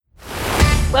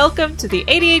Welcome to the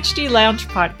ADHD Lounge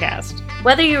podcast.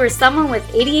 Whether you are someone with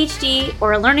ADHD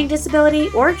or a learning disability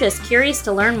or just curious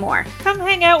to learn more, come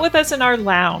hang out with us in our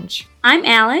lounge. I'm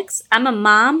Alex. I'm a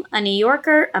mom, a New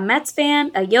Yorker, a Mets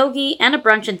fan, a yogi, and a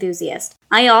brunch enthusiast.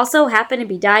 I also happen to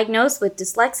be diagnosed with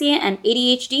dyslexia and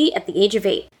ADHD at the age of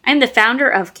 8. I'm the founder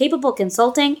of Capable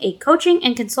Consulting, a coaching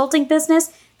and consulting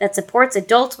business that supports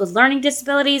adults with learning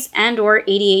disabilities and or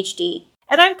ADHD.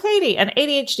 And I'm Katie, an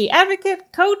ADHD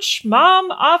advocate, coach,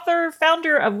 mom, author,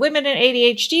 founder of Women in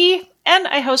ADHD, and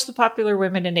I host the popular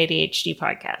Women in ADHD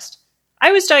podcast.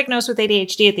 I was diagnosed with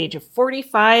ADHD at the age of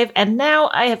 45, and now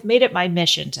I have made it my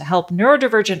mission to help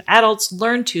neurodivergent adults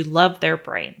learn to love their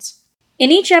brains. In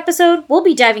each episode, we'll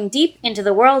be diving deep into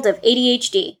the world of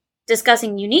ADHD,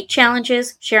 discussing unique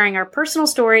challenges, sharing our personal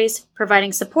stories,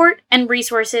 providing support and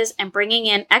resources, and bringing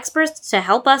in experts to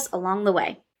help us along the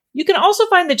way. You can also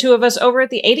find the two of us over at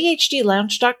the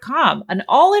ADHDlounge.com, an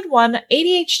all-in-one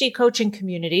ADHD coaching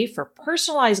community for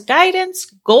personalized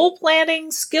guidance, goal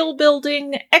planning, skill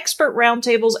building, expert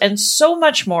roundtables, and so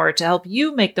much more to help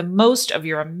you make the most of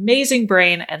your amazing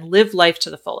brain and live life to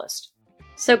the fullest.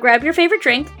 So grab your favorite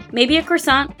drink, maybe a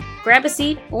croissant, grab a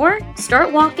seat, or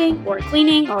start walking or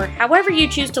cleaning or however you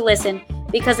choose to listen,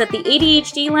 because at the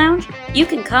ADHD Lounge, you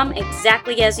can come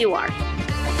exactly as you are.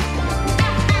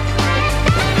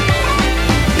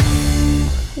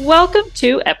 Welcome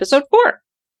to episode 4.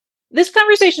 This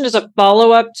conversation is a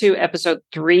follow-up to episode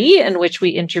 3, in which we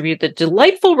interviewed the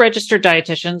delightful registered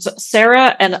dietitians,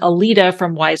 Sarah and Alita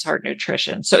from Wise Heart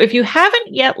Nutrition. So if you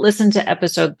haven't yet listened to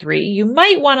episode 3, you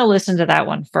might want to listen to that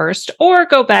one first, or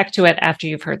go back to it after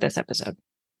you've heard this episode.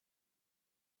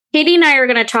 Katie and I are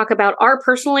going to talk about our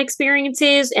personal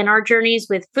experiences and our journeys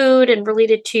with food and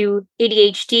related to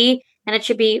ADHD, and it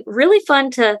should be really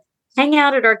fun to hang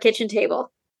out at our kitchen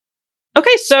table.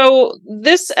 Okay, so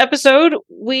this episode,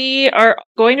 we are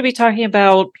going to be talking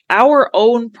about our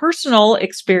own personal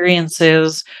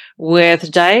experiences with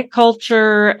diet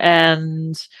culture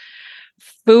and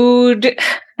food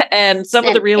and some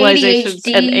of the realizations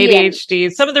and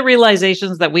ADHD, some of the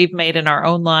realizations that we've made in our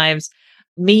own lives.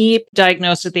 Me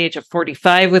diagnosed at the age of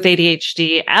 45 with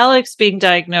ADHD, Alex being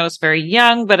diagnosed very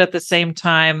young, but at the same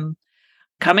time,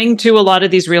 coming to a lot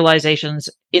of these realizations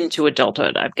into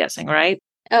adulthood, I'm guessing, right?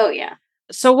 Oh, yeah.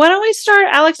 So why don't we start,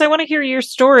 Alex? I want to hear your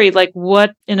story. Like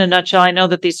what, in a nutshell, I know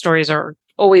that these stories are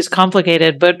always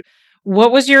complicated, but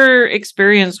what was your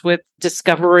experience with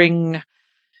discovering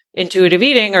intuitive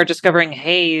eating or discovering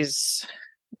HAES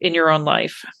in your own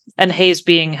life? And HAES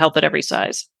being health at every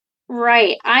size.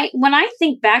 Right. When I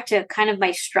think back to kind of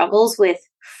my struggles with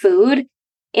food,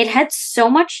 it had so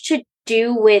much to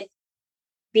do with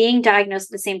being diagnosed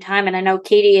at the same time. And I know,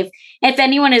 Katie, if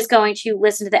anyone is going to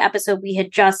listen to the episode we had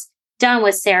just done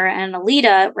with Sarah and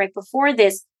Alita right before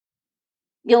this,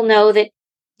 you'll know that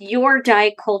your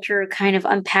diet culture kind of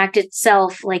unpacked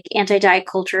itself, like anti-diet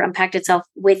culture unpacked itself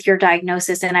with your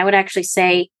diagnosis. And I would actually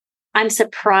say I'm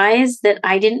surprised that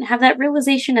I didn't have that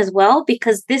realization as well,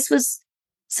 because this was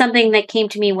something that came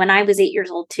to me when I was 8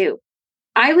 years old too.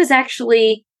 I was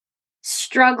actually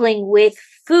struggling with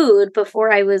food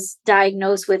before I was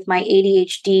diagnosed with my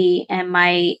ADHD and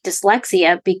my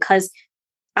dyslexia, because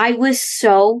I was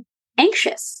so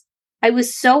anxious. I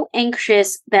was so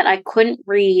anxious that I couldn't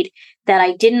read, that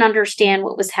I didn't understand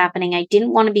what was happening. I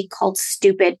didn't want to be called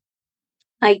stupid.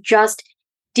 I just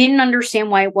didn't understand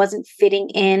why I wasn't fitting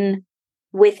in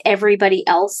with everybody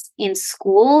else in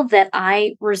school, that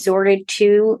I resorted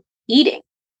to eating.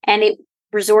 And it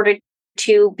resorted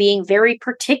to being very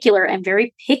particular and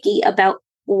very picky about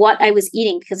what I was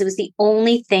eating, because it was the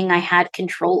only thing I had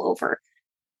control over.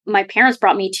 My parents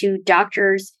brought me to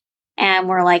doctors and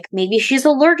were like, maybe she's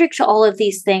allergic to all of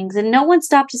these things. And no one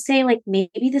stopped to say, like,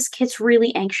 maybe this kid's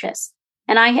really anxious.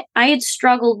 And I had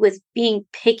struggled with being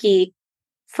picky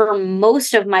for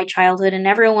most of my childhood. And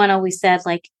everyone always said,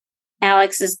 like,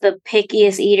 Alex is the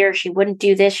pickiest eater. She wouldn't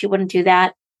do this. She wouldn't do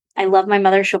that. I love my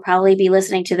mother. She'll probably be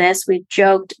listening to this. We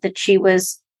joked that she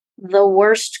was the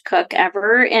worst cook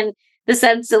ever, in the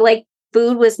sense that, like,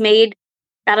 food was made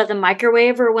out of the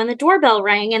microwave or when the doorbell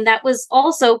rang. And that was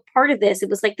also part of this. It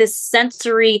was like this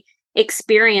sensory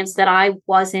experience that I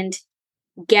wasn't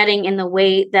getting in the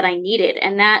way that I needed.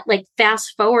 And that, like,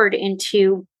 fast forward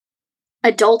into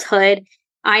adulthood,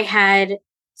 I had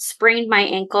sprained my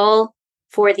ankle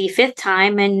for the 5th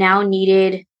time and now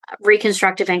needed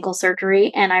reconstructive ankle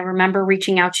surgery. And I remember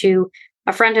reaching out to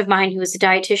a friend of mine who was a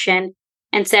dietitian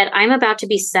and said, I'm about to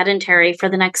be sedentary for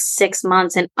the next 6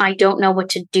 months, and I don't know what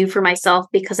to do for myself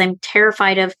because I'm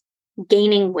terrified of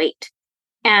gaining weight.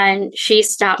 And she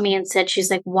stopped me and said,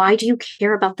 she's like, why do you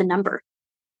care about the number?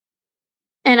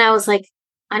 And I was like,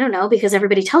 I don't know, because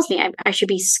everybody tells me I should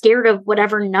be scared of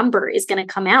whatever number is going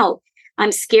to come out.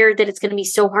 I'm scared that it's going to be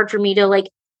so hard for me to like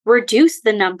reduce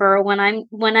the number when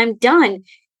I'm done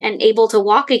and able to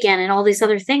walk again and all these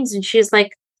other things. And she's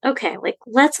like, okay, like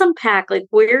let's unpack, like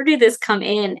where did this come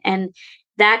in? And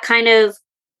that kind of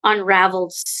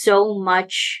unraveled so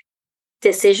much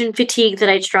decision fatigue that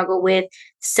I'd struggle with,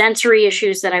 sensory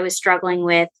issues that I was struggling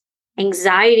with,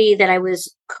 anxiety that I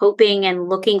was coping and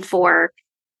looking for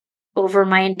over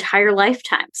my entire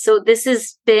lifetime. So this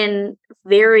has been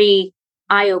very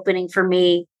eye-opening for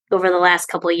me over the last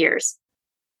couple of years.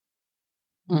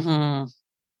 Mm-hmm.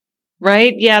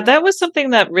 Right. Yeah, that was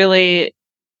something that really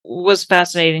was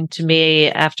fascinating to me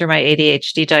after my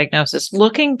ADHD diagnosis,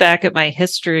 looking back at my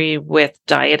history with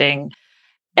dieting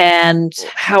and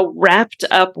how wrapped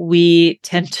up we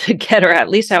tend to get, or at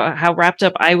least how wrapped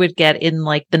up I would get in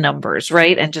like the numbers,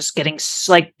 right? And just getting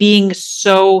like being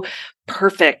so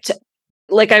perfect.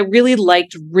 Like I really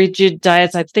liked rigid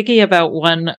diets. I'm thinking about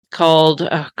one called,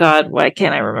 oh God, why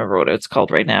can't I remember what it's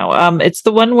called right now? It's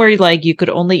the one where like you could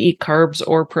only eat carbs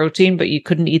or protein, but you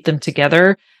couldn't eat them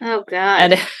together. Oh God.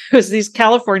 And it was these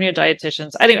California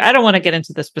dietitians. I don't want to get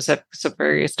into the specifics of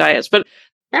various diets, but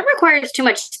that requires too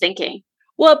much thinking.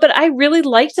 Well, but I really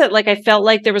liked it. Like I felt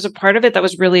like there was a part of it that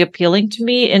was really appealing to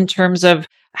me in terms of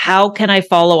how can I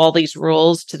follow all these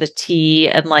rules to the T,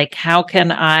 and like how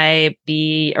can I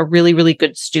be a really, really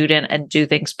good student and do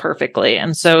things perfectly.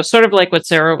 And so sort of like what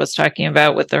Sarah was talking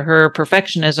about with her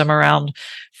perfectionism around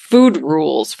food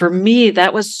rules, for me,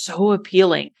 that was so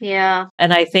appealing. Yeah.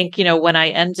 And I think, when I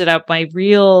ended up my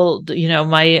real,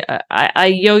 I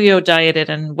yo-yo dieted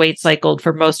and weight cycled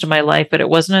for most of my life, but it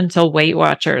wasn't until Weight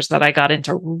Watchers that I got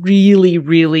into really,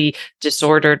 really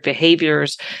disordered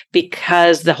behaviors,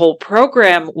 because the whole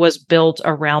program was built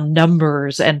around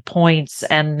numbers and points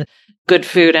and good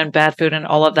food and bad food and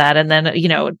all of that. And then,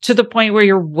 to the point where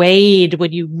you're weighed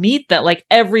when you meet that, like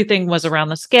everything was around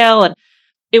the scale. And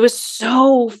it was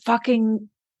so fucking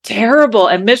terrible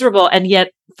and miserable. And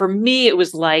yet for me, it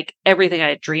was like everything I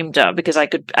had dreamed of, because I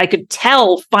could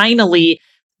tell finally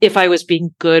if I was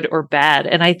being good or bad.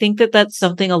 And I think that that's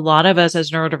something a lot of us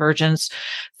as neurodivergents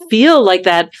feel, like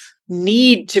that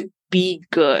need to be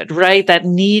good, right? That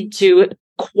need to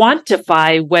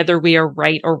quantify whether we are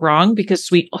right or wrong, because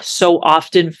we so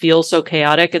often feel so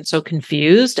chaotic and so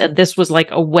confused. And this was like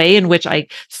a way in which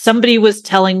somebody was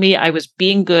telling me I was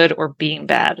being good or being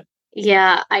bad.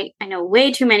 Yeah, I know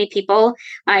way too many people.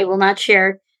 I will not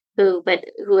share who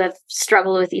have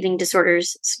struggled with eating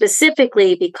disorders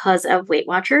specifically because of Weight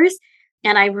Watchers.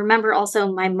 And I remember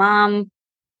also my mom,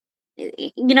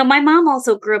 my mom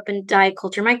also grew up in diet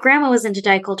culture. My grandma was into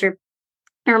diet culture.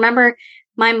 I remember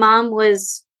my mom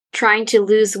was trying to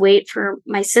lose weight for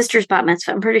my sister's bat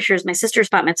mitzvah. I'm pretty sure it's my sister's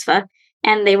bat mitzvah.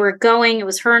 And they were going, it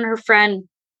was her and her friend.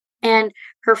 And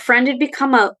her friend had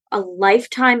become a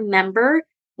lifetime member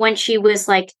when she was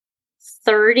like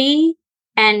 30.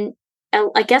 And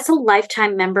I guess a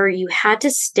lifetime member, you had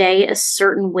to stay a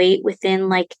certain weight within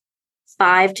like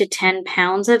 5 to 10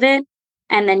 pounds of it.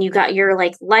 And then you got your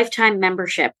like lifetime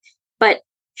membership. But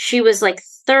she was like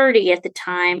 30 at the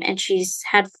time, and she's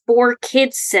had 4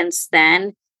 kids since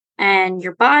then. And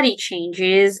your body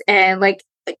changes, and like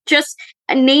just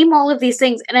name all of these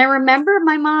things. And I remember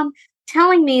my mom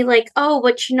telling me like, oh,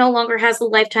 but she no longer has a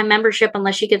lifetime membership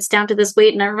unless she gets down to this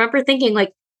weight. And I remember thinking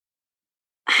like,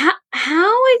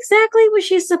 how exactly was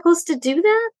she supposed to do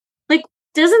that? Like,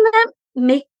 doesn't that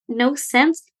make no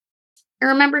sense? I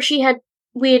remember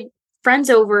we had friends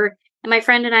over, and my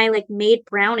friend and I like made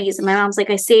brownies, and my mom's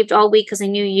like, I saved all week because I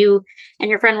knew you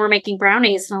and your friend were making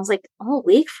brownies. And I was like, all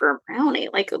week for a brownie?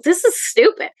 Like, this is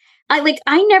stupid.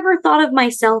 I never thought of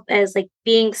myself as like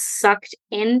being sucked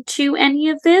into any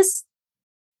of this.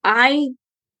 I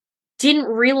didn't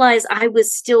realize I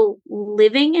was still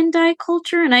living in diet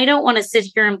culture. And I don't want to sit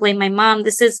here and blame my mom.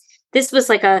 This was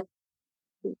like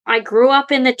I grew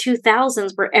up in the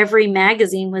 2000s where every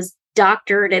magazine was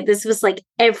doctored, and this was like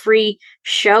every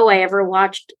show I ever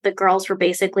watched, the girls were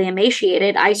basically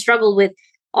emaciated. I struggled with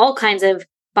all kinds of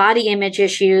body image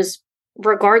issues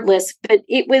regardless, but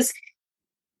it was,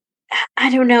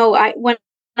 I don't know. When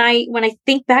I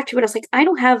think back to it, I was like, I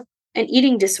don't have an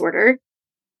eating disorder,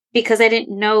 because I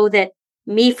didn't know that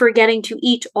me forgetting to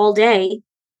eat all day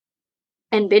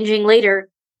and binging later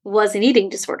was an eating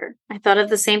disorder. I thought of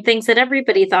the same things that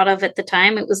everybody thought of at the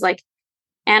time. It was like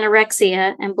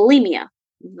anorexia and bulimia.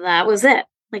 That was it.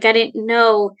 Like, I didn't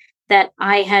know that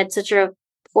I had such a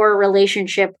poor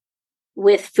relationship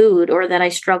with food, or that I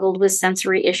struggled with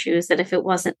sensory issues, that if it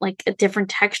wasn't like a different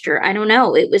texture, I don't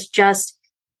know. It was just,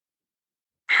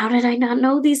 how did I not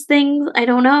know these things? I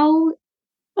don't know.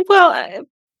 Well,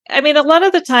 I mean, a lot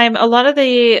of the time, a lot of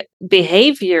the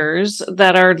behaviors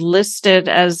that are listed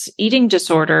as eating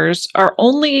disorders are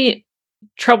only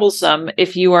troublesome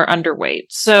if you are underweight.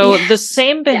 So the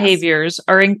same Yes. behaviors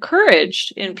are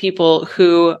encouraged in people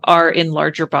who are in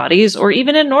larger bodies or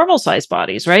even in normal size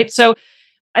bodies, right? So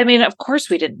I mean, of course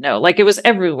we didn't know. Like it was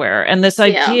everywhere. And this Yeah.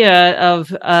 idea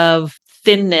of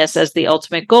thinness as the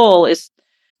ultimate goal is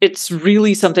it's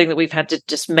really something that we've had to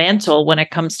dismantle when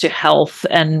it comes to health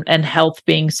and health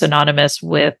being synonymous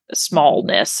with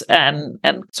smallness and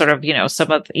sort of,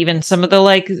 some of the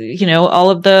like, all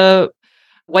of the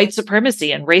white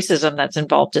supremacy and racism that's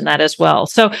involved in that as well.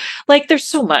 So, like, there's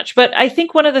so much. But I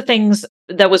think one of the things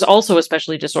that was also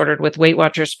especially disordered with Weight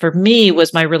Watchers for me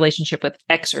was my relationship with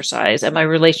exercise, and my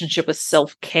relationship with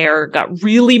self-care got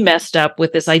really messed up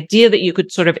with this idea that you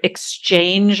could sort of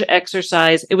exchange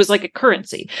exercise. It was like a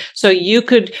currency. So you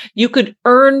could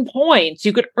earn points,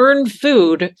 you could earn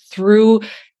food through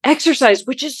exercise,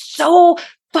 which is so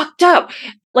fucked up.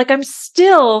 Like, I'm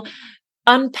still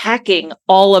unpacking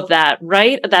all of that,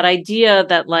 right? That idea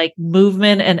that like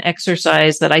movement and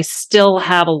exercise, that I still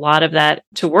have a lot of that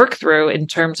to work through in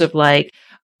terms of like,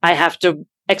 I have to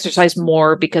exercise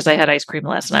more because I had ice cream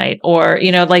last night, or,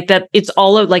 like that it's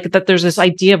all of like that there's this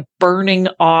idea of burning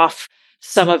off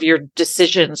some of your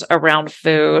decisions around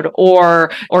food,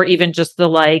 or even just the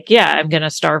like, yeah, I'm going to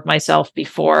starve myself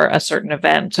before a certain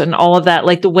event, and all of that.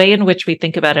 Like the way in which we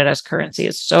think about it as currency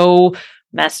is so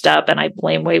messed up. And I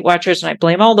blame Weight Watchers, and I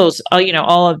blame all those,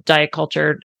 all of diet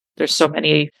culture. There's so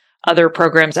many other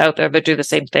programs out there that do the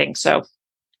same thing. So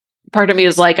part of me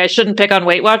is like, I shouldn't pick on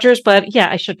Weight Watchers, but yeah,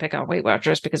 I should pick on Weight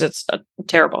Watchers because it's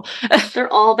terrible.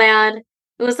 They're all bad.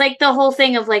 It was like the whole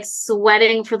thing of like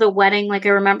sweating for the wedding. Like I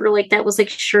remember like that was like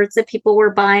shirts that people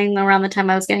were buying around the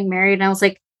time I was getting married. And I was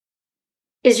like,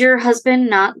 is your husband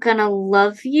not gonna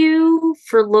love you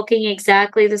for looking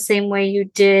exactly the same way you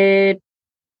did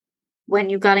when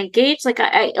you got engaged? Like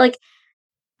I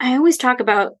always talk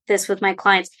about this with my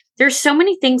clients. There's so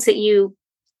many things that you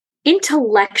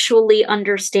intellectually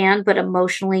understand but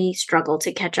emotionally struggle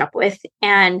to catch up with,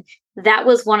 and that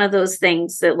was one of those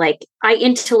things that like I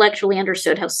intellectually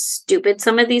understood how stupid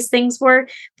some of these things were,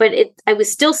 but I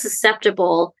was still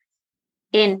susceptible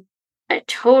in a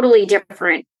totally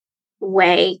different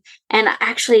way. And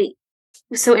actually it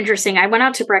was so interesting. I went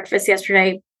out to breakfast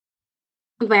yesterday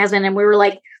with my husband, and we were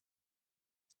like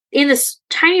in this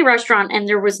tiny restaurant, and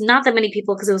there was not that many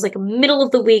people because it was like a middle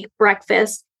of the week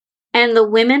breakfast. And the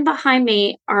women behind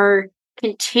me are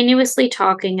continuously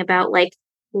talking about like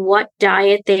what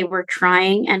diet they were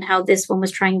trying and how this one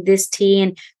was trying this tea,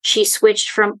 and she switched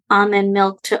from almond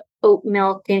milk to oat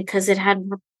milk and because it had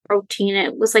more protein.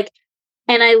 It was like,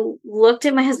 and I looked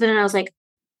at my husband and I was like,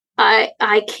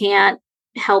 I can't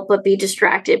help but be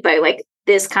distracted by like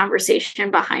this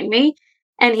conversation behind me.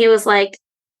 And he was like,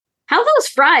 how are those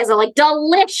fries? Are like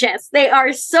delicious. They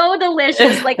are so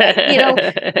delicious. Like,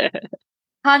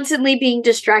 constantly being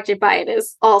distracted by it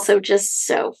is also just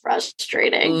so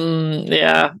frustrating.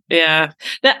 Yeah.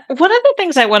 Now, one of the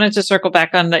things I wanted to circle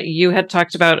back on that you had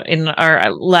talked about in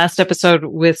our last episode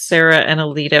with Sarah and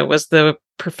Alita was the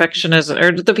perfectionism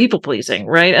or the people pleasing,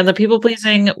 right? And the people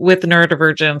pleasing with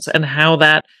neurodivergence and how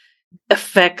that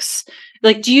affects,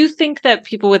 like, do you think that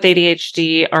people with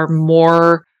ADHD are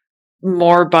more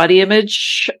body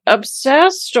image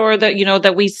obsessed, or that,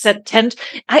 that we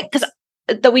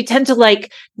that we tend to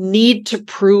like need to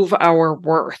prove our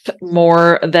worth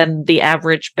more than the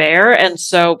average bear. And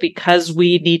so because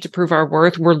we need to prove our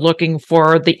worth, we're looking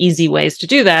for the easy ways to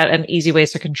do that and easy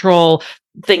ways to control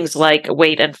things like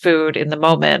weight and food in the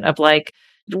moment of like,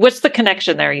 what's the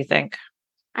connection there, you think?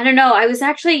 I don't know.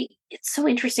 It's so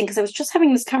interesting because I was just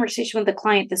having this conversation with a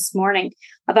client this morning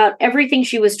about everything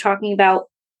she was talking about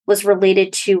was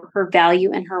related to her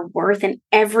value and her worth, and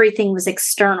everything was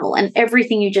external, and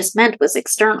everything you just meant was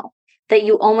external. That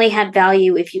you only had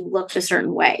value if you looked a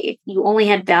certain way. You only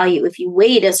had value if you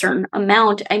weighed a certain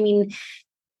amount. I mean,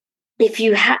 if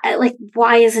you like,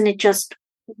 why isn't it just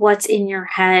what's in your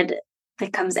head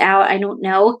that comes out? I don't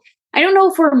know. I don't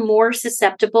know if we're more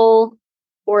susceptible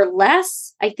or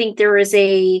less. I think there is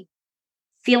a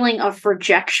feeling of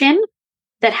rejection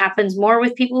that happens more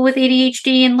with people with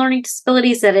ADHD and learning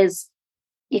disabilities. That is,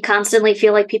 you constantly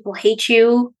feel like people hate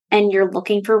you and you're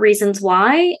looking for reasons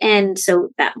why. And so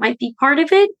that might be part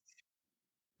of it.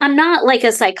 I'm not like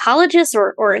a psychologist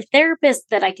or a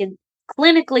therapist that I can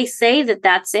clinically say that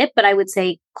that's it. But I would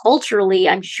say culturally,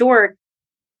 I'm sure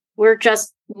we're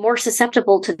just more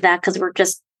susceptible to that because we're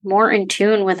just more in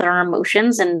tune with our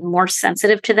emotions and more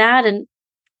sensitive to that, and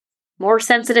more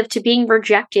sensitive to being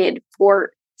rejected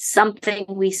for something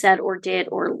we said or did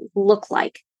or look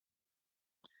like.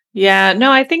 Yeah,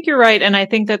 no, I think you're right. And I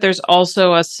think that there's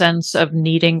also a sense of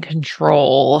needing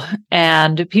control,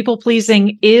 and people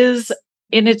pleasing is,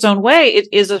 in its own way, it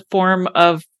is a form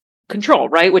of control,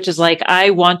 right? Which is like, I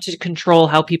want to control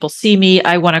how people see me.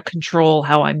 I want to control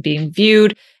how I'm being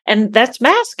viewed. And that's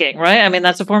masking, right? I mean,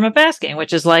 that's a form of masking,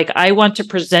 which is like, I want to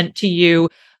present to you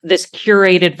this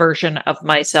curated version of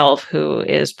myself who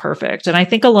is perfect. And I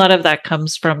think a lot of that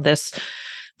comes from the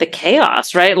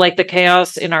chaos, right? Like the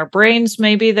chaos in our brains,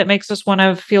 maybe that makes us want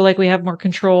to feel like we have more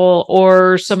control,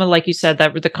 or some of, like you said,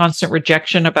 that the constant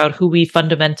rejection about who we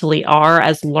fundamentally are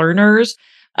as learners,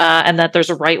 and that there's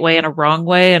a right way and a wrong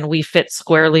way, and we fit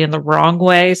squarely in the wrong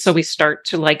way. So we start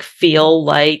to like feel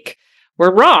like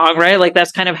we're wrong, right? Like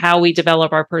that's kind of how we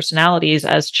develop our personalities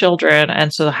as children.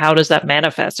 And so how does that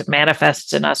manifest? It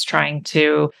manifests in us trying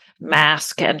to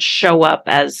mask and show up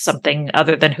as something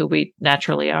other than who we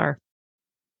naturally are.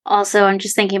 Also, I'm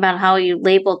just thinking about how you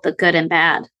labeled the good and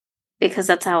bad, because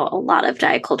that's how a lot of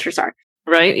diet cultures are.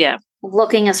 Right? Yeah.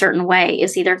 Looking a certain way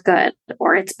is either good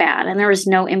or it's bad, and there is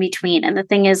no in between. And the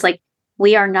thing is, like,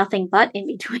 we are nothing but in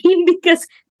between because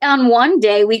on one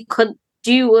day we could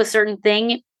do a certain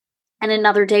thing, and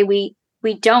another day we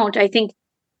don't. I think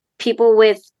people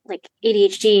with like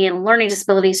ADHD and learning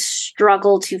disabilities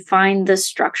struggle to find the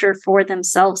structure for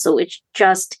themselves, so it's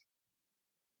just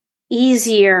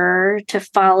easier to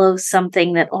follow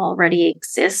something that already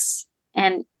exists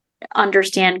and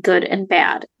understand good and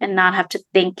bad and not have to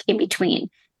think in between,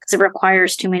 because it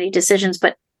requires too many decisions.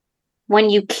 But when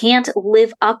you can't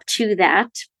live up to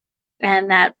that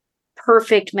and that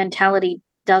perfect mentality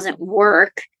doesn't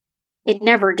work, it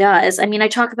never does. I mean, I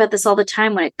talk about this all the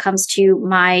time when it comes to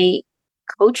my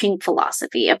coaching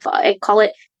philosophy. If I call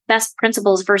it best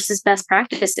principles versus best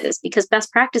practices, because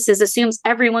best practices assumes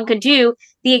everyone could do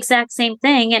the exact same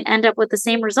thing and end up with the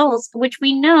same results, which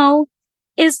we know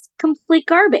is complete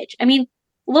garbage. I mean,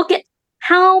 look at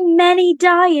how many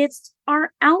diets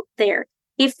are out there.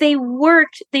 If they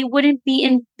worked, they wouldn't be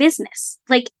in business.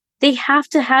 Like, they have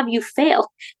to have you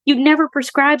fail. You never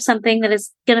prescribe something that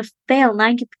is going to fail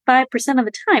 95% of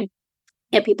the time.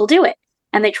 Yet people do it,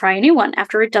 and they try a new one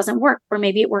after it doesn't work, or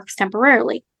maybe it works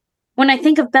temporarily. When I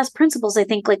think of best principles, I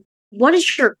think, like, what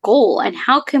is your goal and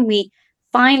how can we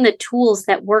find the tools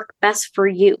that work best for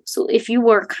you? So if you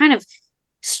were kind of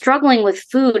struggling with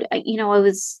food, I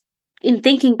was in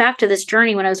thinking back to this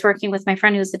journey when I was working with my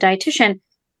friend who was a dietitian.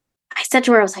 I said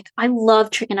to her, I was like, I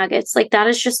love chicken nuggets. Like, that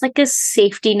is just like a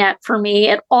safety net for me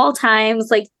at all times.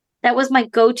 Like, that was my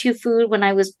go-to food when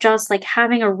I was just like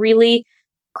having a really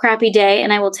crappy day.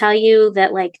 And I will tell you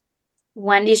that, like,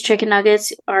 Wendy's chicken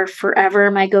nuggets are forever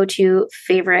my go-to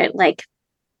favorite, like,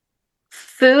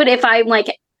 food if I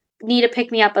like need a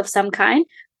pick-me-up of some kind.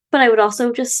 But I would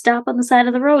also just stop on the side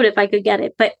of the road if I could get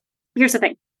it. But here's the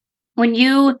thing. When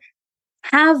you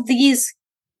have these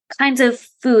kinds of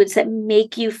foods that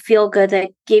make you feel good,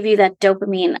 that give you that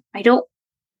dopamine, I don't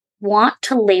want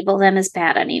to label them as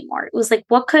bad anymore. It was like,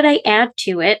 what could I add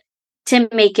to it to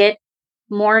make it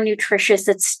more nutritious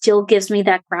that still gives me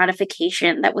that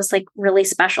gratification that was like really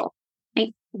special?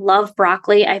 I love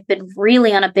broccoli. I've been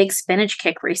really on a big spinach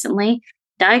kick recently.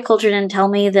 Diet culture didn't tell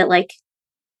me that, like,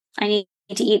 I need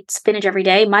to eat spinach every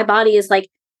day. My body is like,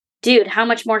 dude, how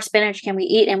much more spinach can we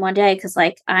eat in one day? Because,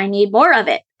 like, I need more of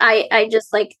it. I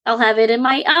just, like, I'll have it in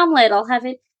my omelet. I'll have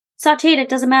it sauteed. It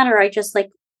doesn't matter. I just,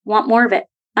 like, want more of it.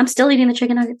 I'm still eating the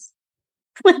chicken nuggets.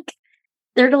 Like,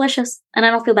 they're delicious, and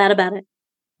I don't feel bad about it.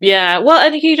 Yeah. Well,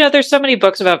 and there's so many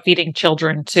books about feeding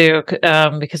children too,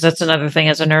 because that's another thing.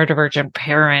 As a neurodivergent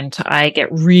parent, I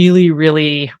get really,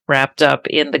 really wrapped up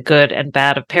in the good and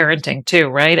bad of parenting too,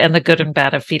 right? And the good and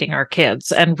bad of feeding our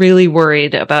kids, and really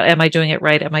worried about, am I doing it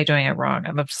right? Am I doing it wrong?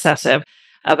 I'm obsessive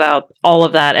about all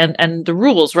of that and the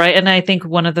rules, right? And I think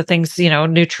one of the things,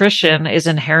 nutrition is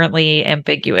inherently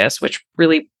ambiguous, which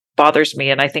really bothers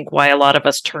me. And I think why a lot of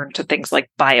us turn to things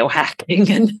like biohacking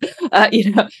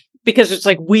and, because it's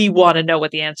like, we want to know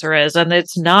what the answer is. And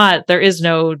it's not, there is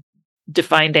no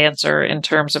defined answer in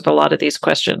terms of a lot of these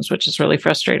questions, which is really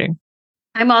frustrating.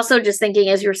 I'm also just thinking,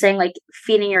 as you were saying, like,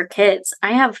 feeding your kids.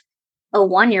 I have a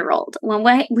 1-year-old. When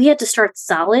we had to start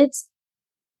solids,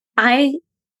 I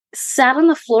sat on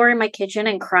the floor in my kitchen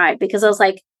and cried because I was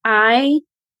like, I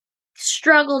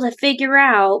struggle to figure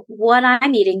out what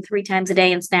I'm eating 3 times a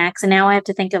day in snacks. And now I have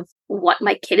to think of what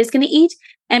my kid is going to eat.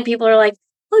 And people are like,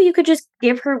 oh, you could just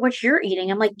give her what you're eating.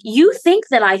 I'm like, you think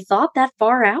that I thought that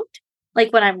far out?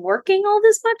 Like, when I'm working all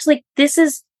this much, like, this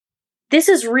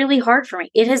is really hard for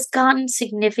me. It has gotten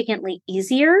significantly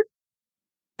easier,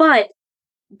 but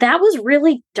that was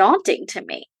really daunting to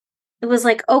me. it was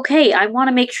like, okay, I want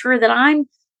to make sure that I'm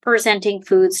presenting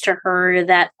foods to her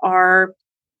that are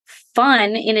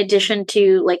fun in addition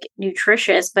to like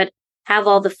nutritious, but have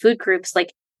all the food groups.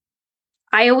 Like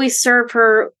I always serve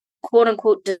her quote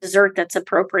unquote dessert that's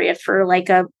appropriate for like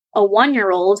a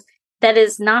 1-year-old that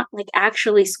is not like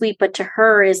actually sweet, but to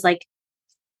her is like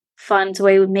fun. So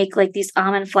I would make like these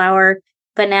almond flour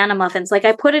banana muffins. Like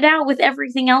I put it out with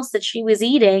everything else that she was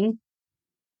eating.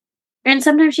 And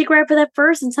sometimes she grabbed for that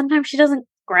first and sometimes she doesn't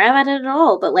grab at it at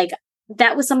all. But like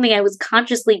that was something I was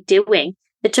consciously doing.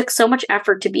 It took so much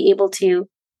effort to be able to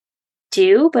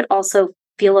do, but also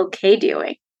feel okay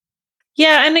doing.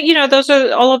 Yeah. And, those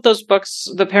are all of those books,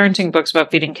 the parenting books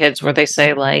about feeding kids, where they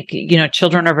say, like,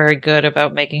 children are very good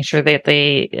about making sure that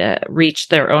they reach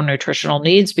their own nutritional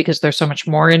needs because they're so much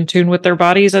more in tune with their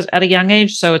bodies at a young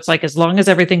age. So it's like, as long as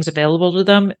everything's available to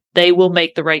them, they will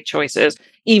make the right choices,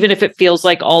 even if it feels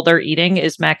like all they're eating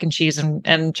is mac and cheese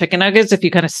and chicken nuggets. If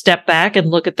you kind of step back and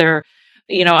look at their,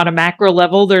 on a macro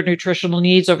level, their nutritional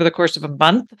needs over the course of a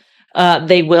month,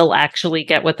 they will actually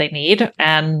get what they need.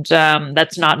 And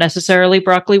that's not necessarily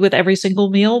broccoli with every single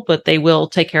meal, but they will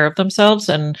take care of themselves.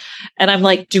 And I'm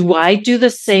like, do I do the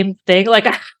same thing? Like,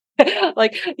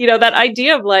 that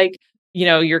idea of like,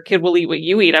 your kid will eat what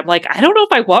you eat. I'm like, I don't know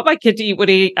if I want my kid to eat what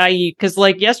I eat. Cause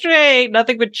like yesterday I ate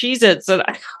nothing but Cheez-Its. And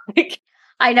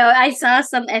I know I saw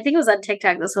I think it was on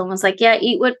TikTok. This one was like, yeah,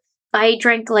 eat what I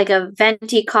drank like a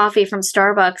venti coffee from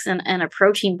Starbucks and a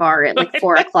protein bar at like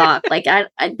 4 o'clock. Like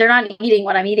they're not eating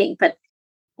what I'm eating, but.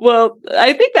 Well,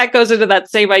 I think that goes into that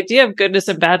same idea of goodness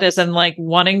and badness and like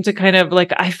wanting to kind of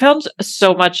like, I found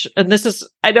so much, and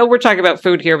I know we're talking about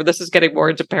food here, but this is getting more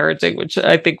into parenting, which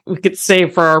I think we could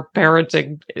save for our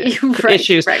parenting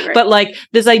issues. Right. But like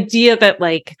this idea that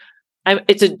like,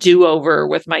 it's a do-over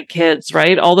with my kids,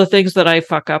 right? All the things that I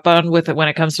fuck up on with it when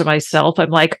it comes to myself, I'm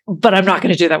like, but I'm not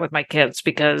going to do that with my kids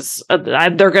because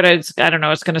they're going to, I don't know,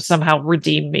 it's going to somehow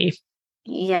redeem me.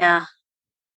 Yeah.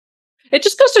 It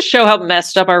just goes to show how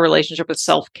messed up our relationship with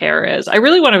self-care is. I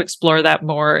really want to explore that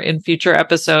more in future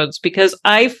episodes because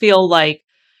I feel like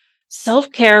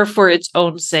self-care for its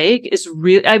own sake is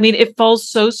really, I mean, it falls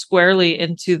so squarely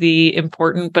into the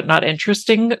important but not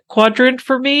interesting quadrant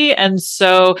for me. And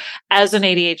so as an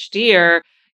ADHDer,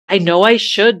 I know I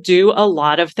should do a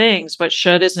lot of things, but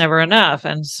should is never enough.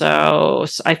 And so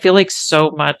I feel like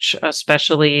so much,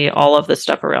 especially all of the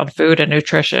stuff around food and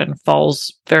nutrition,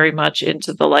 falls very much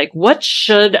into the like, what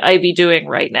should I be doing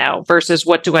right now versus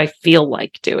what do I feel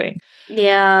like doing?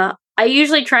 Yeah. I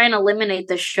usually try and eliminate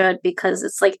the should because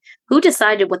it's like, who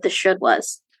decided what the should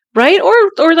was? Right.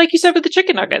 Or like you said with the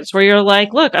chicken nuggets, where you're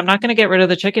like, look, I'm not going to get rid of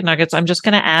the chicken nuggets. I'm just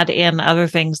going to add in other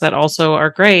things that also are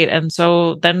great. And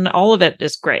so then all of it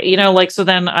is great, so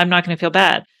then I'm not going to feel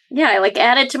bad. Yeah. I like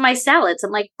add it to my salads.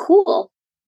 I'm like, cool.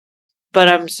 But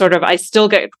I still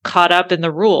get caught up in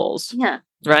the rules. Yeah.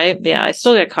 Right. Yeah. I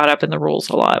still get caught up in the rules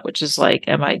a lot, which is like,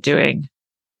 am I doing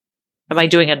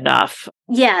enough?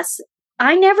 Yes.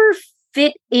 I never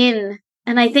fit in.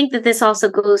 And I think that this also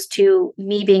goes to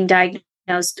me being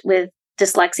diagnosed with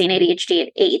dyslexia and ADHD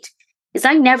at 8, is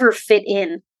I never fit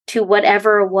in to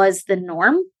whatever was the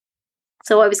norm.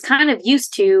 So I was kind of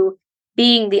used to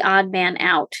being the odd man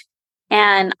out.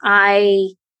 And I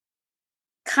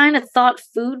kind of thought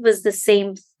food was the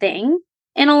same thing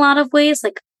in a lot of ways.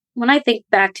 Like when I think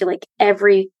back to like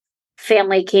every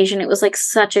family occasion, it was like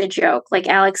such a joke. Like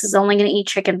Alex is only going to eat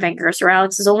chicken fingers or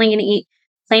Alex is only going to eat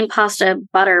plain pasta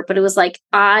butter. But it was like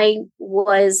I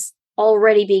was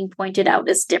already being pointed out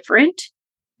as different.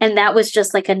 And that was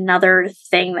just like another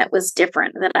thing that was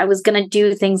different, that I was going to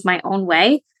do things my own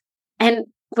way. And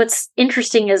what's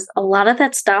interesting is a lot of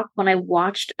that stopped when I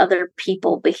watched other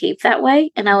people behave that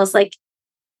way. And I was like,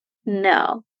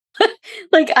 no,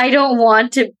 like, I don't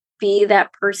want to be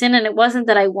that person. And it wasn't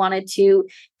that I wanted to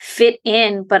fit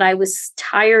in, but I was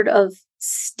tired of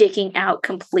sticking out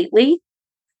completely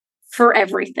for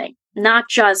everything, not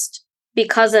just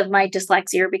because of my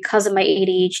dyslexia or because of my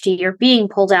ADHD or being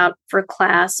pulled out for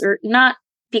class, or not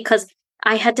because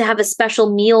I had to have a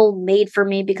special meal made for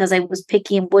me because I was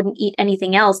picky and wouldn't eat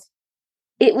anything else.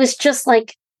 It was just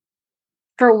like,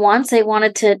 for once, I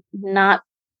wanted to not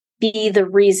be the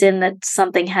reason that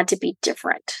something had to be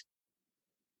different.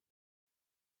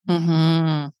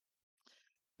 Mm-hmm.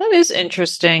 That is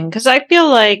interesting because I feel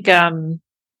like,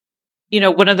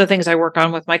 one of the things I work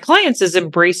on with my clients is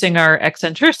embracing our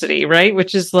eccentricity, right?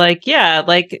 Which is like, yeah,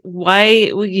 like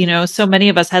why, so many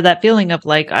of us had that feeling of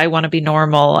like, I want to be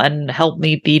normal and help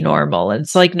me be normal. And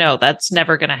it's like, no, that's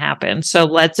never going to happen. So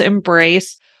let's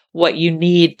embrace what you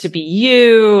need to be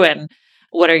you. And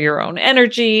what are your own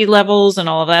energy levels and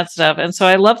all of that stuff. And so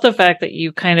I love the fact that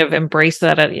you kind of embrace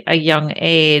that at a young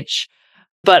age,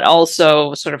 but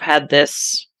also sort of had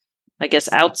this, I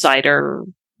guess, outsider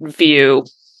view.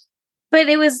 But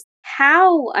it was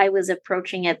how I was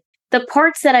approaching it. The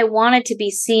parts that I wanted to be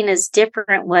seen as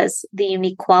different was the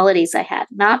unique qualities I had,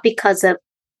 not because of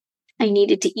I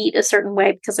needed to eat a certain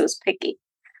way because I was picky,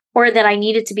 or that I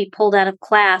needed to be pulled out of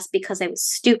class because I was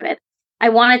stupid. I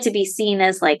wanted to be seen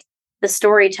as like the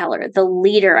storyteller, the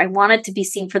leader. I wanted to be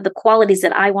seen for the qualities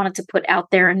that I wanted to put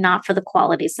out there and not for the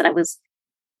qualities that I was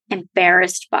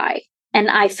embarrassed by. And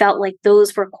I felt like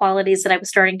those were qualities that I was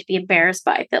starting to be embarrassed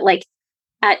by. That like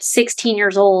at 16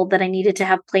 years old that I needed to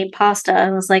have plain pasta. I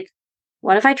was like,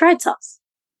 what if I tried sauce?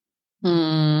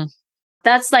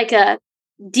 That's like a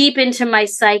deep into my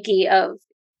psyche of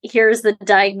here's the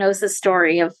diagnosis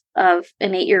story of an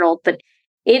 8-year-old. But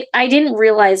I didn't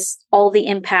realize all the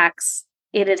impacts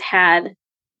it had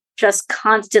just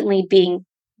constantly being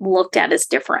looked at as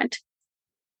different.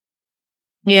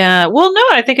 Yeah. Well, no,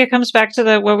 I think it comes back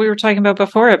to what we were talking about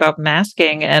before about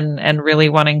masking and really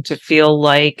wanting to feel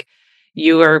like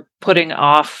you are putting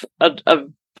off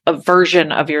a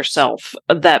version of yourself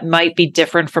that might be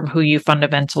different from who you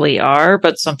fundamentally are,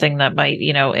 but something that might,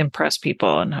 impress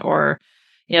people or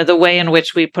the way in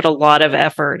which we put a lot of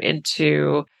effort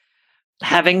into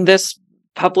having this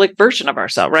public version of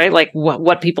ourselves, right? Like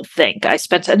what people think. I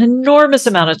spent an enormous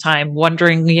amount of time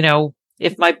wondering,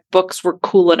 if my books were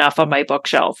cool enough on my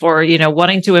bookshelf or,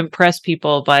 wanting to impress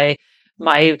people by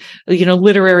my,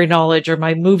 literary knowledge or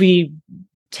my movie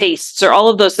tastes or all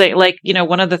of those things. Like,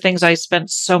 one of the things I spent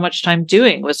so much time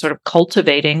doing was sort of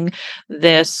cultivating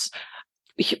this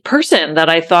person that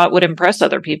I thought would impress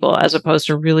other people as opposed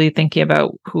to really thinking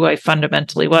about who I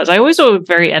fundamentally was. I always was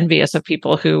very envious of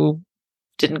people who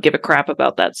didn't give a crap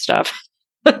about that stuff.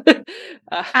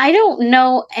 I don't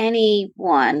know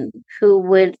anyone who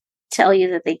would tell you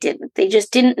that they didn't. They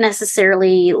just didn't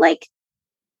necessarily like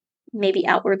maybe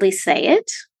outwardly say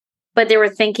it, but they were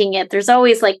thinking it. There's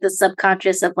always like the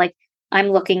subconscious of like, I'm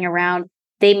looking around,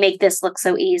 they make this look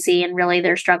so easy, and really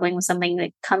they're struggling with something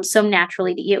that comes so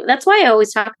naturally to you. That's why I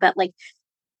always talk about like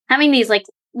having these like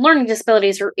learning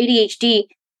disabilities or ADHD.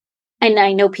 And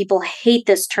I know people hate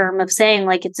this term of saying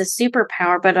like it's a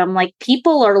superpower, but I'm like,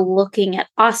 people are looking at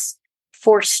us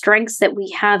for strengths that we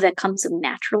have that come so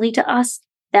naturally to us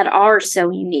that are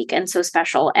so unique and so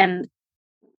special. And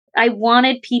I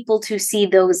wanted people to see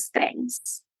those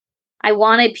things. I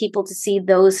wanted people to see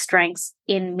those strengths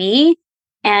in me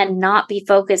and not be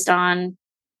focused on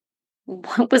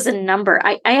what was a number.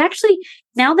 I actually,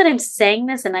 now that I'm saying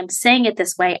this and I'm saying it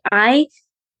this way, I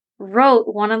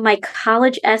wrote one of my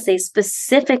college essays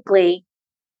specifically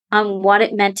on what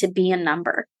it meant to be a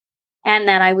number, and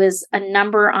that I was a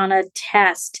number on a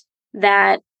test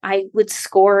that I would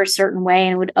score a certain way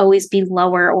and it would always be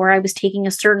lower, or I was taking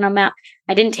a certain amount.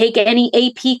 I didn't take any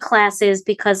AP classes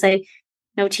because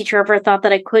no teacher ever thought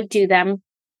that I could do them,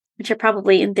 which I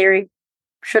probably in theory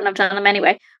shouldn't have done them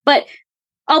anyway. But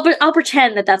I'll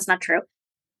pretend that that's not true.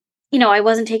 I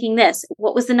wasn't taking this.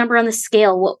 What was the number on the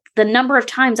scale? The number of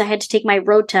times I had to take my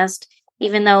road test,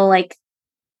 even though like,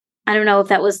 I don't know if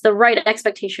that was the right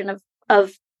expectation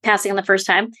of passing the first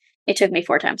time. It took me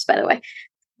 4 times, by the way.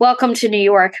 Welcome to New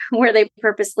York, where they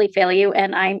purposely fail you,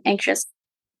 and I'm anxious.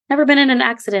 Never been in an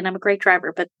accident. I'm a great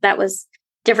driver, but that was a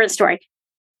different story.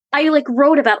 I like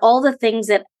wrote about all the things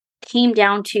that came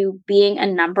down to being a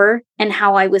number and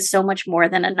how I was so much more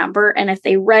than a number. And if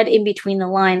they read in between the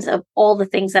lines of all the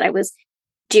things that I was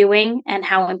doing and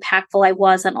how impactful I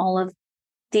was on all of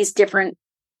these different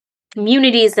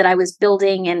communities that I was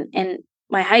building in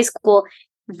my high school,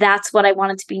 that's what I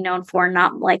wanted to be known for,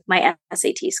 not like my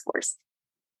SAT scores.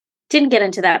 Didn't get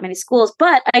into that many schools,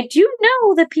 but I do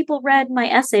know that people read my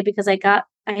essay because I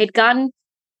had gotten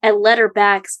a letter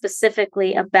back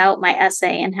specifically about my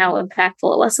essay and how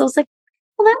impactful it was. So I was like,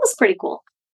 well, that was pretty cool.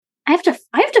 I have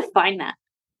to find that.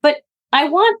 But I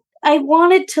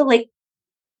wanted to like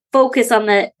focus on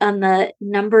the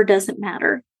number doesn't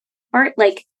matter. Or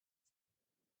like,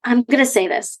 I'm going to say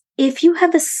this. If you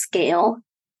have a scale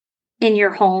in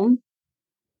your home,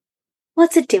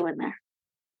 what's it doing there?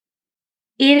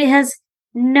 It has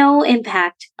no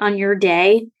impact on your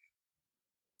day.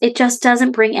 It just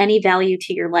doesn't bring any value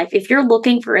to your life. If you're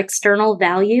looking for external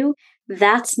value,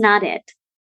 that's not it.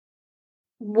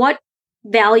 What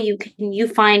value can you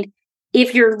find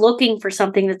if you're looking for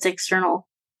something that's external?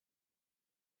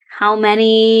 How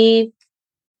many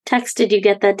texts did you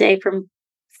get that day from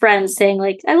friends saying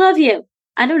like, I love you?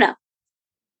 I don't know.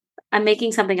 I'm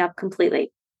making something up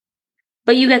completely.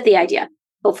 But you get the idea,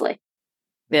 hopefully.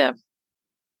 Yeah.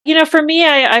 For me,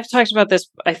 I've talked about this,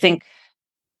 I think,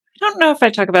 I don't know if I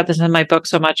talk about this in my book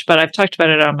so much, but I've talked about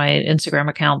it on my Instagram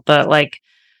account that like,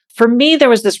 for me, there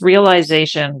was this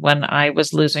realization when I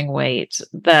was losing weight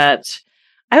that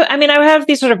I mean, I would have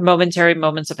these sort of momentary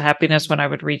moments of happiness when I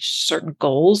would reach certain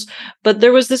goals, but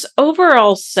there was this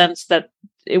overall sense that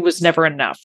it was never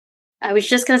enough. I was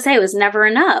just going to say it was never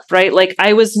enough. Right? Like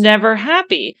I was never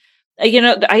happy.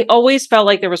 I always felt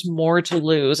like there was more to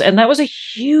lose. And that was a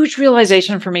huge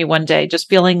realization for me one day, just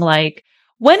feeling like,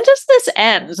 when does this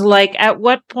end? Like, at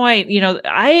what point,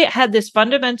 I had this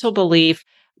fundamental belief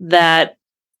that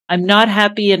I'm not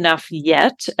happy enough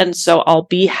yet. And so I'll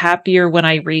be happier when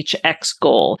I reach X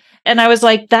goal. And I was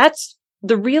like, that's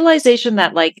the realization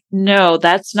that, like, no,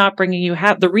 that's not bringing you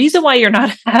happy. The reason why you're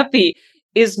not happy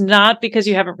is not because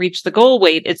you haven't reached the goal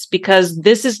weight. It's because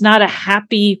this is not a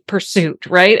happy pursuit.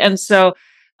 Right. And so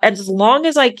as long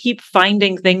as I keep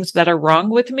finding things that are wrong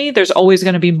with me, there's always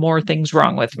going to be more things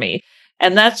wrong with me.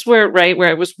 And that's where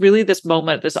it was really this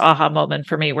moment, this aha moment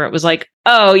for me, where it was like,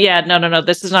 oh yeah, no,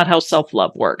 this is not how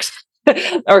self-love works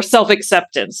or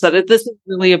self-acceptance. This is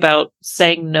really about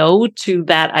saying no to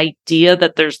that idea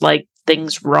that there's like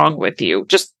things wrong with you,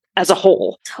 just as a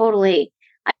whole. Totally.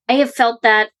 I have felt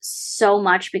that so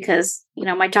much because,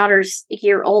 my daughter's a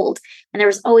year old and there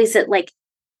was always that like,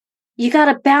 you got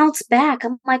to bounce back.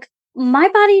 I'm like, my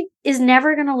body is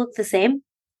never going to look the same.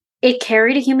 It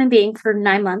carried a human being for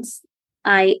 9 months.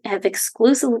 I have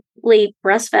exclusively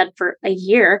breastfed for a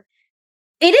year.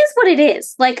 It is what it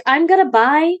is. Like, I'm going to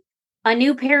buy a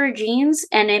new pair of jeans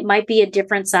and it might be a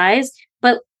different size.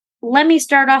 But let me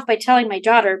start off by telling my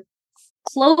daughter,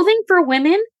 clothing for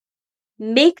women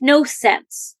make no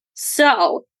sense.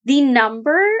 So the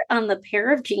number on the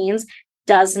pair of jeans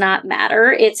does not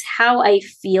matter. It's how I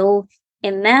feel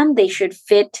in them. They should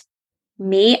fit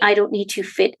me. I don't need to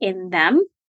fit in them.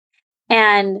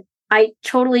 And I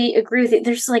totally agree with you.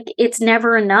 There's like, it's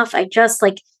never enough. I just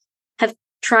like have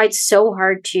tried so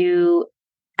hard to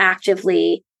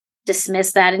actively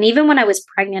dismiss that. And even when I was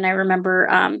pregnant, I remember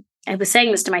I was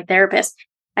saying this to my therapist.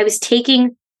 I was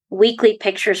taking weekly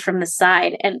pictures from the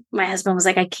side. And my husband was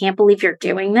like, I can't believe you're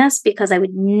doing this, because I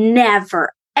would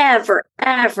never, ever,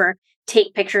 ever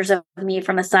take pictures of me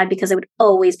from the side because I would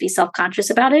always be self-conscious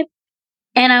about it.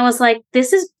 And I was like,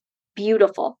 this is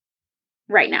beautiful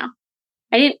right now.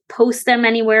 I didn't post them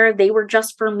anywhere. They were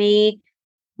just for me.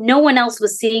 No one else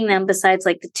was seeing them besides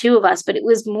like the two of us, but it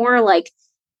was more like,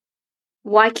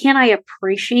 why can't I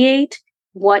appreciate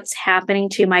what's happening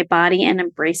to my body and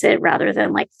embrace it rather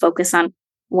than like focus on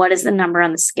what is the number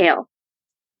on the scale?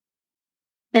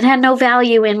 It had no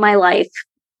value in my life.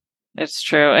 It's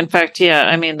true. In fact, yeah,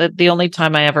 I mean, the only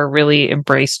time I ever really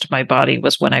embraced my body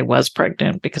was when I was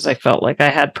pregnant, because I felt like I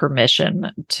had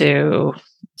permission to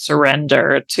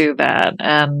surrender to that.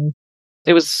 And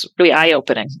it was really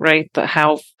eye-opening, right?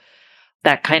 How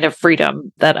that kind of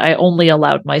freedom that I only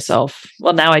allowed myself.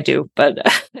 Well, now I do, but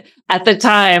at the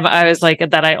time I was like,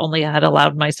 that I only had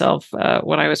allowed myself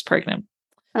when I was pregnant.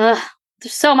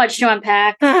 There's so much to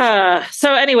unpack.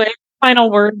 So anyway,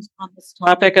 final words on this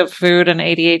topic of food and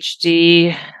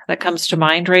ADHD that comes to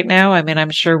mind right now. I mean, I'm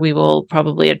sure we will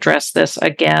probably address this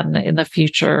again in the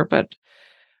future,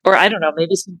 or I don't know,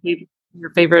 maybe some your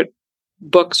favorite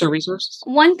books or resources.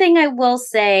 One thing I will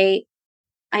say,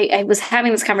 I was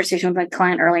having this conversation with my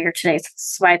client earlier today, so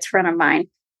that's why it's front of mind.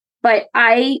 But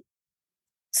I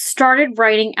started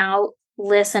writing out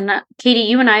lists, and Katie,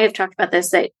 you and I have talked about this,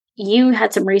 that you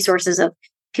had some resources of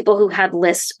people who had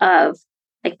lists of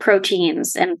like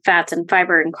proteins and fats and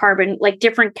fiber and carbon, like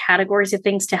different categories of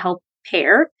things to help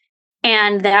pair.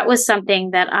 And that was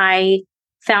something that I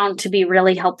found to be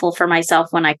really helpful for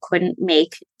myself when I couldn't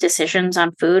make decisions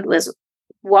on food, was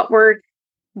what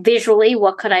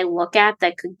could I look at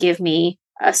that could give me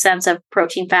a sense of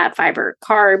protein, fat, fiber,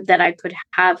 carb that I could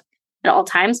have at all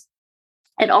times.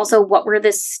 And also, what were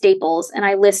the staples? And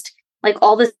I list like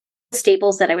all the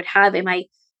staples that I would have in my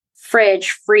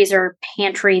fridge, freezer,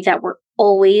 pantry that were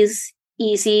always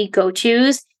easy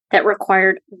go-tos that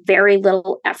required very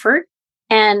little effort.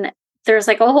 And there's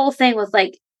like a whole thing with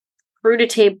like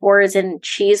crudité boards and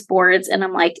cheese boards. And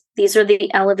I'm like, these are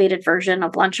the elevated version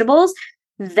of Lunchables.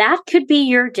 That could be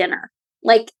your dinner.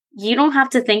 Like, you don't have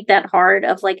to think that hard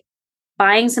of like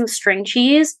buying some string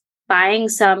cheese, buying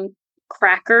some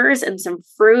crackers and some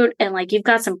fruit. And like, you've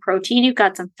got some protein, you've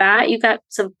got some fat, you've got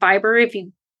some fiber. If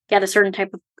you get a certain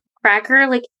type of cracker,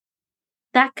 like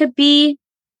that could be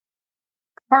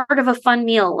part of a fun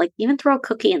meal. Like, even throw a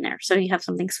cookie in there so you have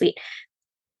something sweet.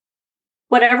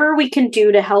 Whatever we can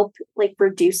do to help like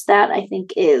reduce that, I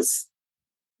think is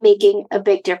making a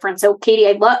big difference. So Katie,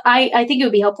 I think it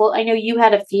would be helpful. I know you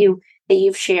had a few that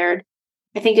you've shared.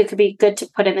 I think it could be good to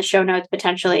put in the show notes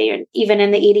potentially, and even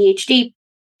in the ADHD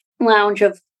lounge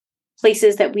of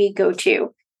places that we go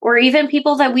to, or even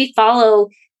people that we follow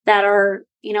that are,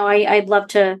 I'd love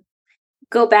to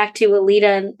go back to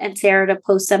Alita and Sarah to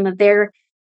post some of their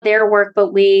work.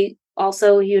 But we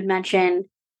also, you'd mentioned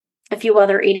a few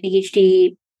other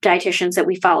ADHD dietitians that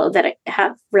we follow that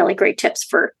have really great tips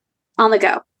for on the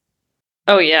go.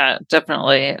 Oh yeah,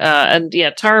 definitely. And yeah,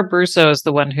 Tara Brusso is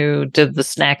the one who did the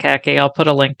snack hacking. I'll put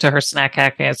a link to her snack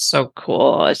hacking. It's so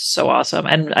cool. It's so awesome.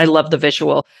 And I love the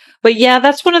visual. But yeah,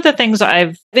 that's one of the things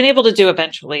I've been able to do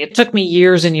eventually. It took me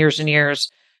years and years and years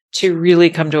to really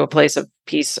come to a place of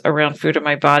peace around food in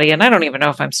my body. And I don't even know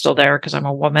if I'm still there because I'm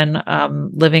a woman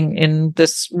living in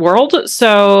this world.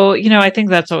 So, I think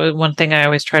that's one thing I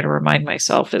always try to remind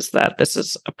myself is that this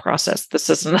is a process. This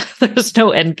isn't, there's no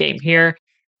end game here.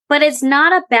 But it's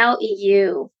not about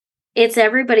you. It's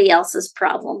everybody else's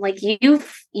problem. Like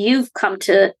you've come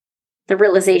to the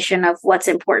realization of what's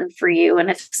important for you. And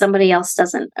if somebody else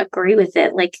doesn't agree with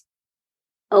it, like,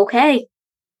 okay,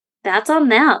 that's on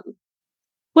them.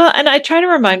 Well, and I try to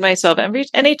remind myself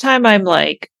anytime I'm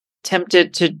like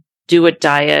tempted to do a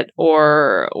diet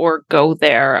or go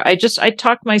there, I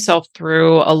talk myself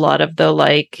through a lot of the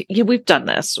we've done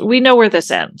this. We know where this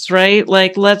ends, right?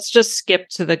 Like, let's just skip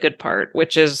to the good part,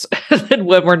 which is when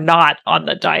we're not on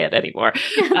the diet anymore.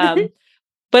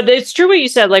 But it's true what you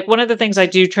said. Like, one of the things I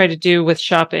do try to do with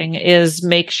shopping is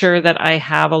make sure that I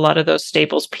have a lot of those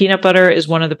staples. Peanut butter is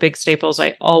one of the big staples.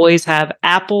 I always have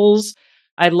apples.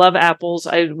 I love apples.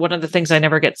 One of the things I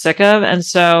never get sick of. And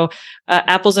so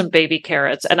apples and baby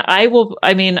carrots. And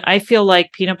I feel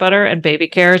like peanut butter and baby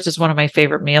carrots is one of my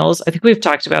favorite meals. I think we've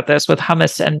talked about this with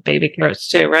hummus and baby carrots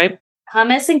too, right?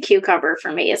 Hummus and cucumber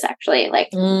for me is actually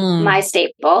my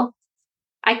staple.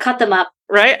 I cut them up.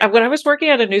 Right. When I was working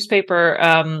at a newspaper,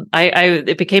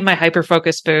 it became my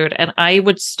hyper-focus food, and I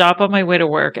would stop on my way to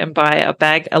work and buy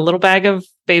a little bag of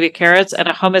baby carrots and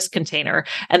a hummus container.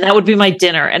 And that would be my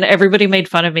dinner. And everybody made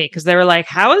fun of me because they were like,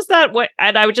 how is that? What?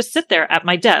 And I would just sit there at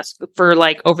my desk for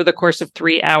over the course of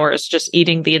 3 hours, just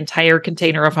eating the entire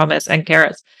container of hummus and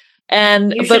carrots.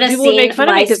 But people would make fun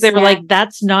of me because they were like,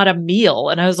 that's not a meal.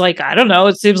 And I was like, I don't know.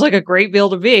 It seems like a great meal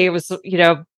to me. It was,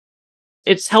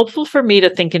 it's helpful for me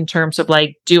to think in terms of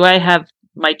do I have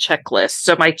my checklist?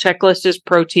 So my checklist is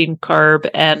protein, carb,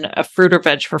 and a fruit or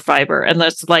veg for fiber. And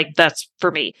that's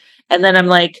for me. And then I'm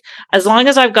like, as long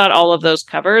as I've got all of those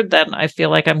covered, then I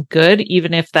feel like I'm good,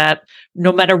 even if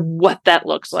no matter what that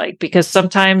looks like, because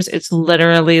sometimes it's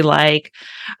literally like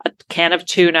a can of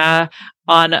tuna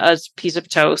on a piece of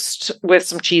toast with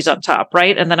some cheese on top,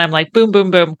 right? And then I'm like, boom,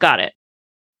 boom, boom, got it.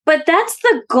 But that's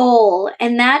the goal.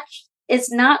 And that it's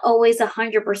not always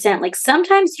 100%. Like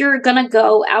sometimes you're going to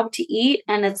go out to eat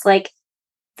and it's like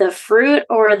the fruit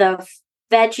or the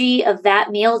veggie of that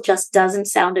meal just doesn't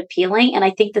sound appealing. And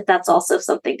I think that that's also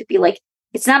something to be like,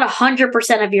 it's not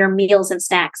 100% of your meals and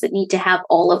snacks that need to have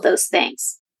all of those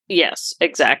things. Yes,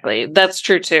 exactly. That's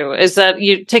true too, is that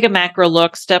you take a macro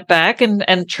look, step back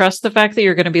and trust the fact that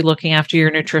you're going to be looking after your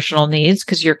nutritional needs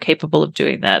because you're capable of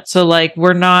doing that. So I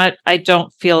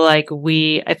don't feel like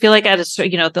I feel like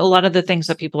a lot of the things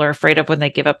that people are afraid of when they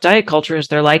give up diet culture is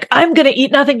they're like, I'm going to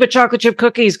eat nothing but chocolate chip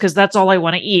cookies because that's all I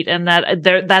want to eat. And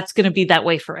that's going to be that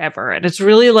way forever. And it's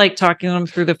really like talking them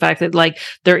through the fact that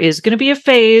there is going to be a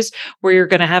phase where you're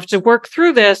going to have to work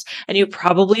through this and you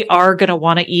probably are going to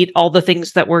want to eat all the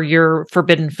things that were your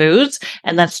forbidden foods,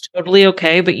 and that's totally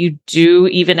okay. But you do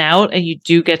even out, and you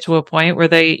do get to a point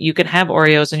where you can have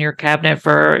Oreos in your cabinet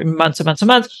for months and months and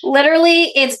months.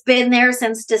 Literally, it's been there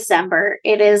since December.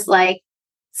 It is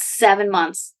 7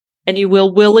 months. And you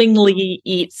will willingly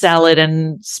eat salad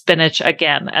and spinach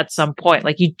again at some point.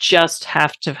 You just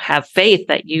have to have faith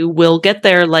that you will get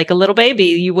there like a little baby.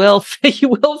 You will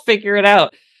figure it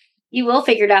out. You will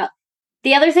figure it out.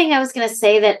 The other thing I was going to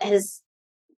say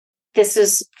this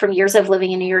is from years of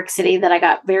living in New York City that I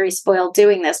got very spoiled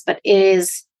doing this, but it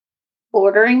is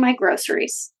ordering my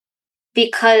groceries,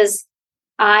 because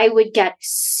I would get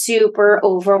super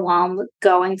overwhelmed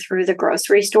going through the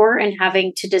grocery store and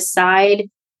having to decide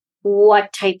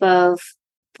what type of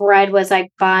bread was I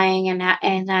buying, and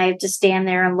I have to stand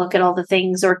there and look at all the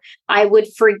things, or I would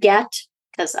forget,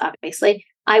 because obviously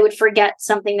I would forget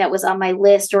something that was on my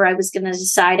list, or I was going to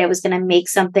decide I was going to make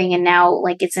something and now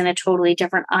it's in a totally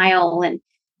different aisle and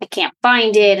I can't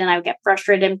find it, and I would get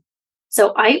frustrated.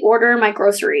 So I order my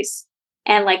groceries,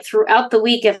 and throughout the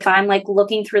week, if I'm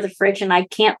looking through the fridge and I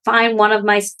can't find one of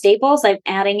my staples, I'm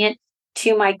adding it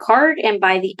to my cart, and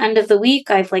by the end of the week,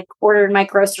 I've like ordered my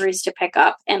groceries to pick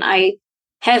up. And I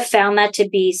have found that to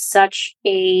be such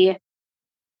a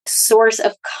source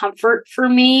of comfort for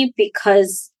me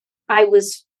because I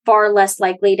was far less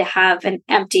likely to have an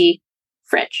empty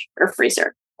fridge or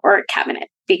freezer or a cabinet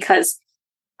because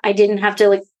I didn't have to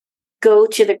like go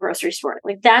to the grocery store.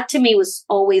 Like that to me was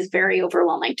always very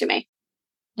overwhelming to me.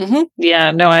 Mm-hmm.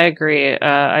 Yeah, no, I agree.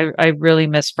 I really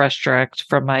miss Fresh Direct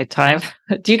from my time.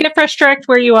 Do you get Fresh Direct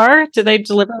where you are? Do they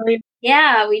deliver you?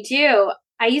 Yeah, we do.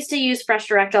 I used to use Fresh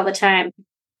Direct all the time.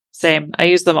 Same. I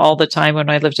used them all the time when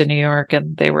I lived in New York,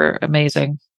 and they were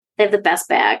amazing. They have the best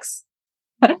bags.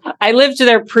 I lived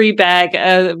their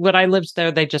pre-bag. When I lived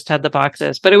there, they just had the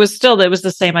boxes, but it was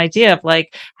the same idea of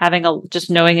like having just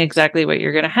knowing exactly what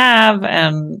you're going to have.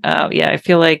 And yeah, I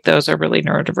feel like those are really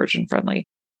neurodivergent friendly.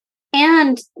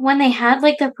 And when they had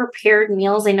like the prepared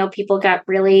meals, I know people got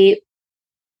really,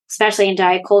 especially in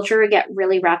diet culture, get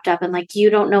really wrapped up in like, you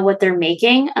don't know what they're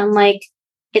making. I'm like,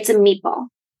 it's a meatball.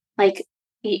 Like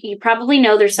you probably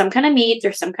know there's some kind of meat,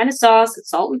 there's some kind of sauce, it's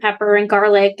salt and pepper and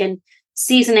garlic and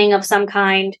seasoning of some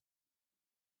kind.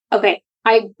 Okay,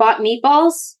 I bought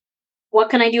meatballs. What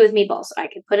can I do with meatballs? I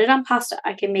can put it on pasta.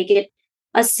 I can make it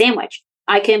a sandwich.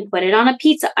 I can put it on a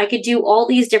pizza. I could do all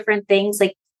these different things.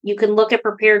 Like you can look at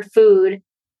prepared food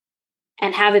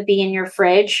and have it be in your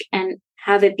fridge and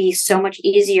have it be so much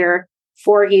easier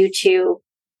for you to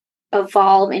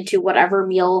evolve into whatever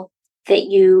meal that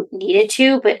you needed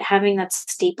to. But having that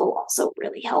staple also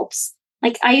really helps.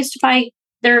 Like I used to buy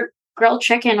their grilled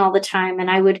chicken all the time, and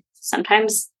I would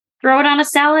sometimes throw it on a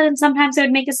salad and sometimes I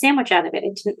would make a sandwich out of it.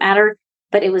 It didn't matter,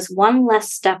 but it was one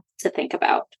less step to think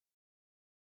about.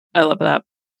 I love that.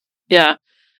 Yeah.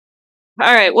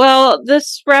 All right. Well,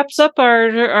 this wraps up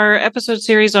our episode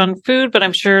series on food, but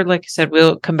I'm sure, like I said,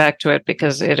 we'll come back to it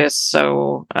because it is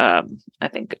so, I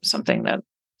think, something that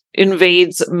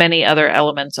invades many other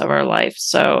elements of our life.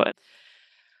 So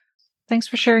thanks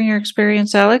for sharing your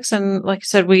experience, Alex. And like I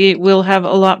said, we will have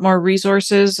a lot more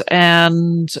resources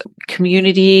and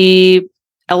community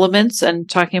elements and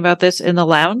talking about this in the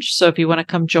lounge. So if you want to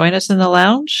come join us in the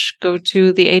lounge, go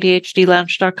to the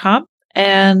ADHDlounge.com.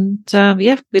 And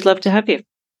yeah, we'd love to have you.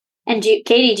 And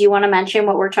Katie, do you want to mention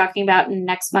what we're talking about in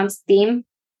next month's theme?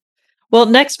 Well,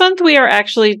 next month we are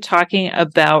actually talking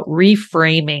about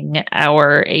reframing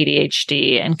our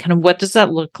ADHD and kind of what does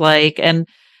that look like. And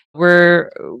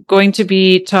we're going to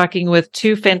be talking with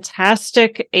two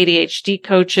fantastic ADHD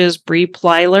coaches, Bree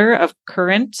Plyler of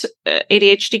Current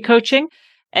ADHD Coaching,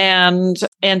 and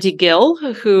Andy Gill,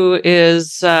 who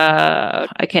is I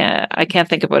can't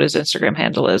think of what his Instagram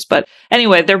handle is, but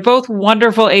anyway, they're both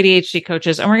wonderful ADHD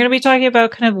coaches, and we're going to be talking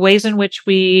about kind of ways in which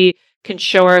we can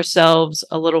show ourselves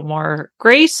a little more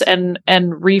grace and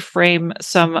reframe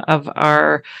some of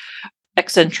our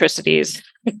eccentricities.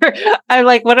 I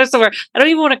like, what is the word? I don't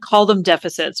even want to call them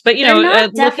deficits, but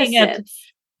looking at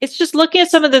it's just looking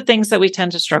at some of the things that we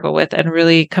tend to struggle with and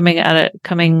really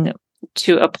coming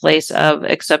to a place of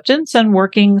acceptance and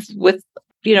working with,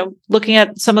 looking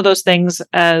at some of those things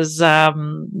as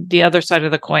the other side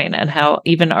of the coin and how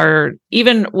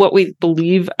even what we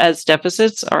believe as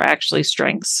deficits are actually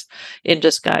strengths in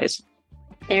disguise.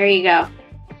 There you go.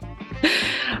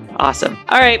 Awesome.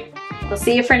 All right. We'll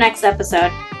see you for next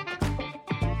episode.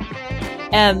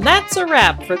 And that's a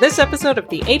wrap for this episode of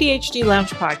the ADHD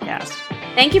Lounge podcast.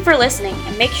 Thank you for listening,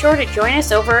 and make sure to join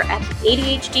us over at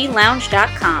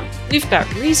ADHDlounge.com. We've got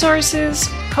resources,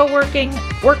 co-working,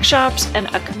 workshops, and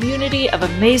a community of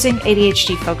amazing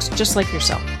ADHD folks just like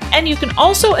yourself. And you can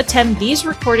also attend these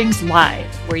recordings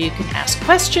live, where you can ask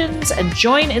questions and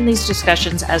join in these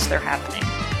discussions as they're happening.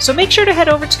 So make sure to head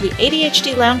over to the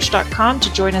ADHDlounge.com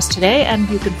to join us today, and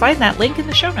you can find that link in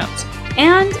the show notes.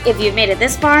 And if you've made it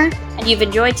this far and you've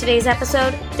enjoyed today's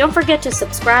episode, don't forget to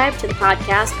subscribe to the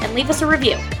podcast and leave us a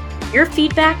review. Your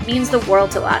feedback means the world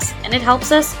to us, and it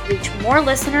helps us reach more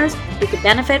listeners who could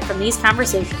benefit from these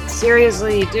conversations.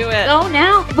 Seriously, do it. Go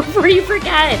now before you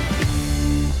forget.